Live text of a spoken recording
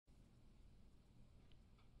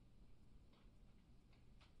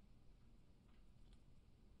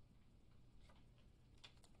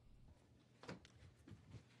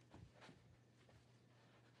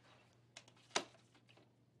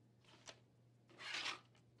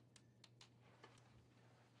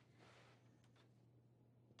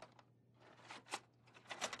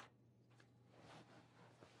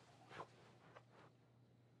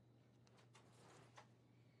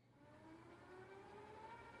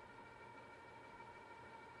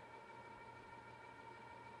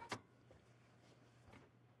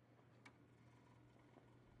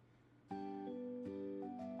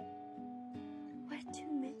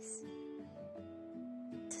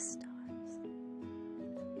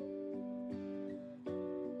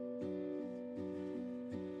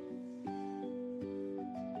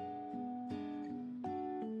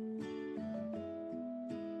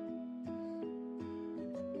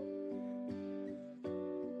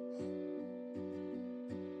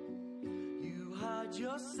hide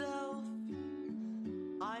yourself.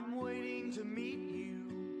 I'm waiting to meet you.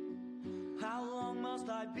 How long must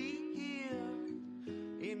I be here?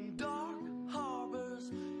 In dark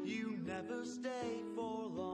harbors you never stay.